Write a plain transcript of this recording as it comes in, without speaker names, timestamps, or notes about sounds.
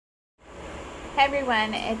Hi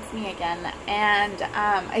everyone, it's me again, and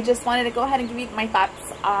I just wanted to go ahead and give you my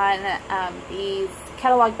thoughts on these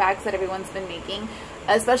catalog bags that everyone's been making,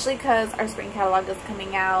 especially because our spring catalog is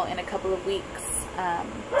coming out in a couple of weeks, and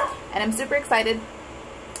I'm super excited.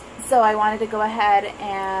 So I wanted to go ahead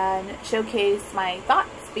and showcase my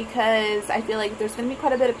thoughts because I feel like there's going to be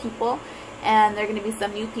quite a bit of people, and there are going to be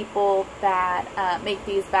some new people that make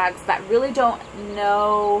these bags that really don't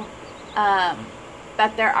know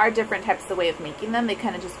that there are different types of way of making them. They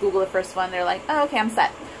kind of just Google the first one, they're like, oh, okay, I'm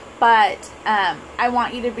set. But I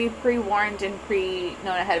want you to be pre-warned and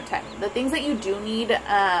pre-known ahead of time. The things that you do need,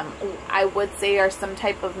 I would say, are some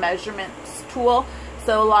type of measurements tool.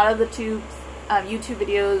 So a lot of the YouTube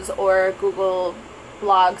videos or Google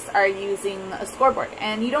blogs are using a scoreboard,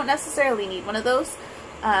 and you don't necessarily need one of those.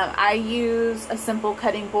 I use a simple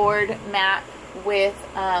cutting board mat with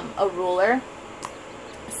a ruler.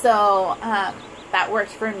 So that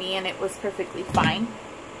worked for me, and it was perfectly fine.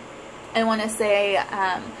 I want to say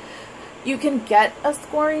you can get a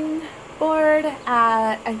scoring board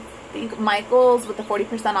at, I think, Michael's with the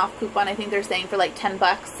 40% off coupon. I think they're saying for like 10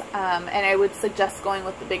 bucks. And I would suggest going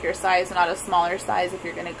with the bigger size, not a smaller size, if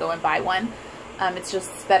you're going to go and buy one. It's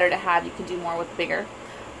just better to have. You can do more with bigger.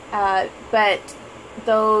 But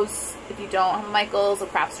those, if you don't have Michael's, a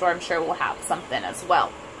craft store, I'm sure will have something as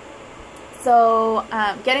well. So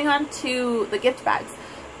getting on to the gift bags.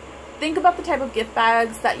 Think about the type of gift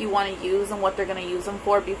bags that you want to use and what they're going to use them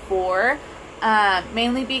for before.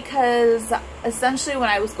 Mainly because essentially when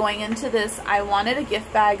I was going into this, I wanted a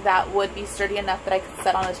gift bag that would be sturdy enough that I could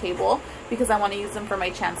set on a table, because I want to use them for my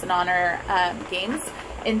Chance and Honor games.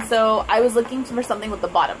 And so I was looking for something with the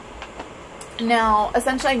bottom. Now,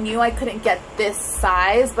 essentially I knew I couldn't get this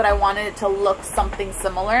size, but I wanted it to look something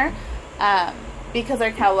similar. Because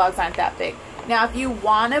our catalogs aren't that big. Now, if you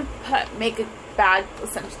want to make a bag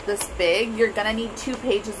essentially this big, you're going to need 2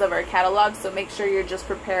 pages of our catalog, so make sure you're just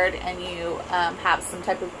prepared and you have some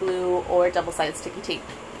type of glue or double-sided sticky tape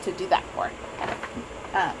to do that for.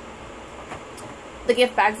 The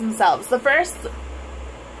gift bags themselves. The first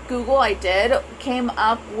Google I did came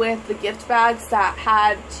up with the gift bags that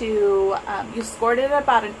had to, you scored it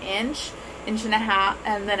about an inch, inch and a half,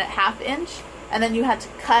 and then a ½ inch, and then you had to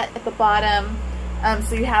cut at the bottom.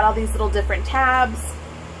 So you had all these little different tabs,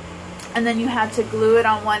 and then you had to glue it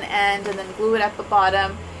on one end and then glue it at the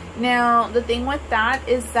bottom. Now, the thing with that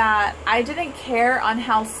is that I didn't care on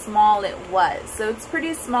how small it was. So it's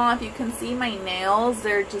pretty small. If you can see my nails,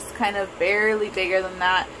 they're just kind of barely bigger than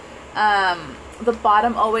that. The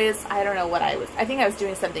bottom always, I don't know what I think I was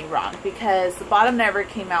doing something wrong, because the bottom never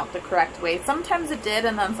came out the correct way. Sometimes it did,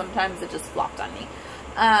 and then sometimes it just flopped on me.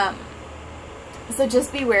 So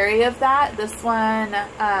just be wary of that. This one,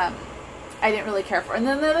 I didn't really care for. And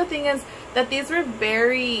then the other thing is that these were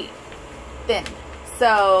very thin.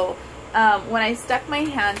 So when I stuck my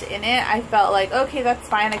hand in it, I felt like, okay, that's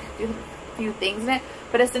fine. I could do a few things in it.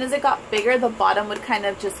 But as soon as it got bigger, the bottom would kind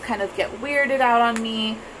of get weirded out on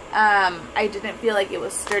me. I didn't feel like it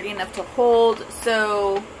was sturdy enough to hold.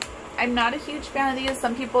 So I'm not a huge fan of these.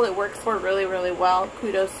 Some people it works for really, really well.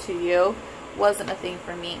 Kudos to you. Wasn't a thing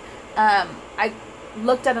for me. I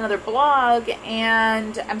looked at another blog,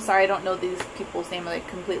 and I'm sorry, I don't know these people's name. I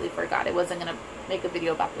completely forgot. I wasn't going to make a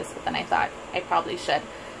video about this, but then I thought I probably should.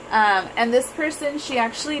 And this person, she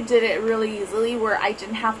actually did it really easily where I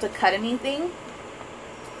didn't have to cut anything.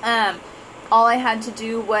 All I had to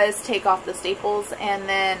do was take off the staples and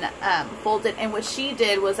then fold it. And what she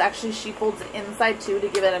did was actually she folds it inside too to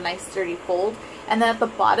give it a nice sturdy fold. And then at the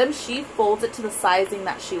bottom, she folds it to the sizing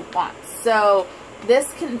that she wants. So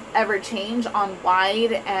this can ever change on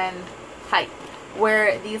wide and height,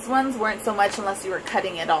 where these ones weren't so much unless you were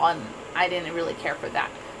cutting it all, and I didn't really care for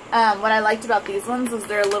that. What I liked about these ones is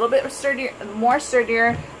they're a little bit more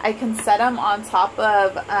sturdier. I can set them on top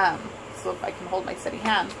of, so if I can hold my steady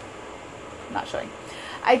hand, I'm not showing.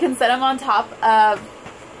 I can set them on top of,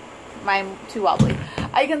 mine too wobbly.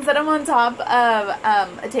 I can set them on top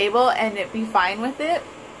of a table and it'd be fine with it,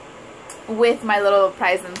 with my little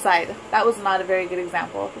prize inside. That was not a very good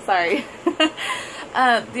example. Sorry.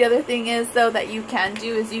 The other thing is, though, that you can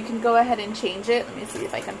do is you can go ahead and change it. Let me see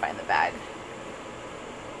if I can find the bag.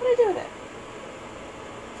 What did I do with it?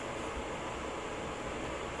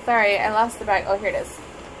 Sorry, I lost the bag. Oh, here it is.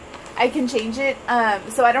 I can change it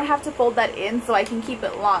so I don't have to fold that in, so I can keep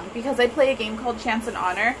it long. Because I play a game called Chance and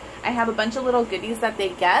Honor, I have a bunch of little goodies that they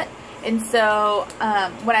get. And so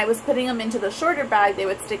when I was putting them into the shorter bag, they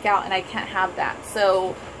would stick out, and I can't have that.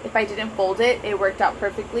 So if I didn't fold it, it worked out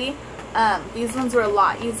perfectly. These ones were a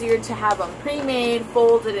lot easier to have them pre-made,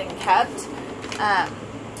 folded, and kept.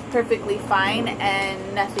 perfectly fine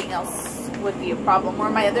and nothing else would be a problem. Where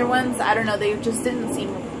my other ones, I don't know, they just didn't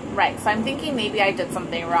seem right. So I'm thinking maybe I did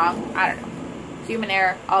something wrong. I don't know. Human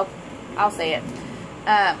error. I'll say it.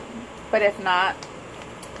 But if not,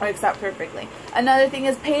 it works out perfectly. Another thing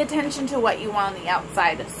is pay attention to what you want on the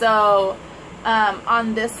outside. So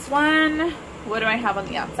on this one, what do I have on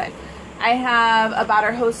the outside? I have about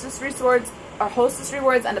our hostess rewards,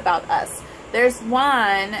 and about us. There's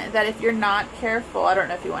one that if you're not careful, I don't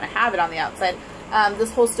know if you want to have it on the outside,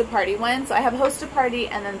 this host a party one. So I have host a party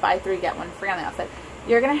and then buy 3 get 1 free on the outside.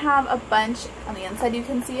 You're going to have a bunch on the inside, you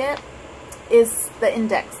can see it, is the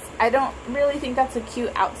index. I don't really think that's a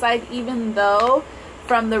cute outside, even though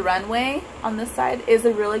from the runway on this side is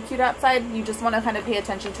a really cute outside. You just want to kind of pay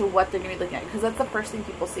attention to what they're going to be looking at, because that's the first thing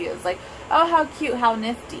people see is like, oh, how cute, how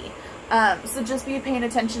nifty. So just be paying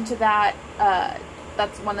attention to that.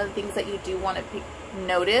 That's one of the things that you do want to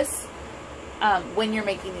notice when you're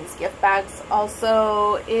making these gift bags.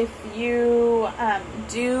 Also, if you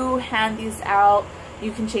do hand these out,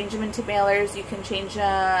 you can change them into mailers. You can change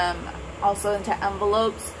them also into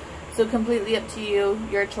envelopes. So completely up to you,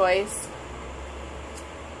 your choice.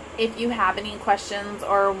 If you have any questions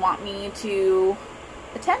or want me to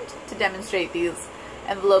attempt to demonstrate these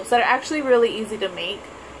envelopes that are actually really easy to make,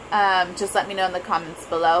 just let me know in the comments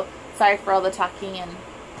below. Sorry for all the talking and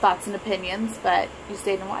thoughts and opinions, but you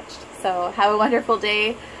stayed and watched. So have a wonderful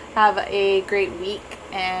day, have a great week,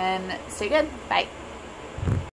 and stay good. Bye.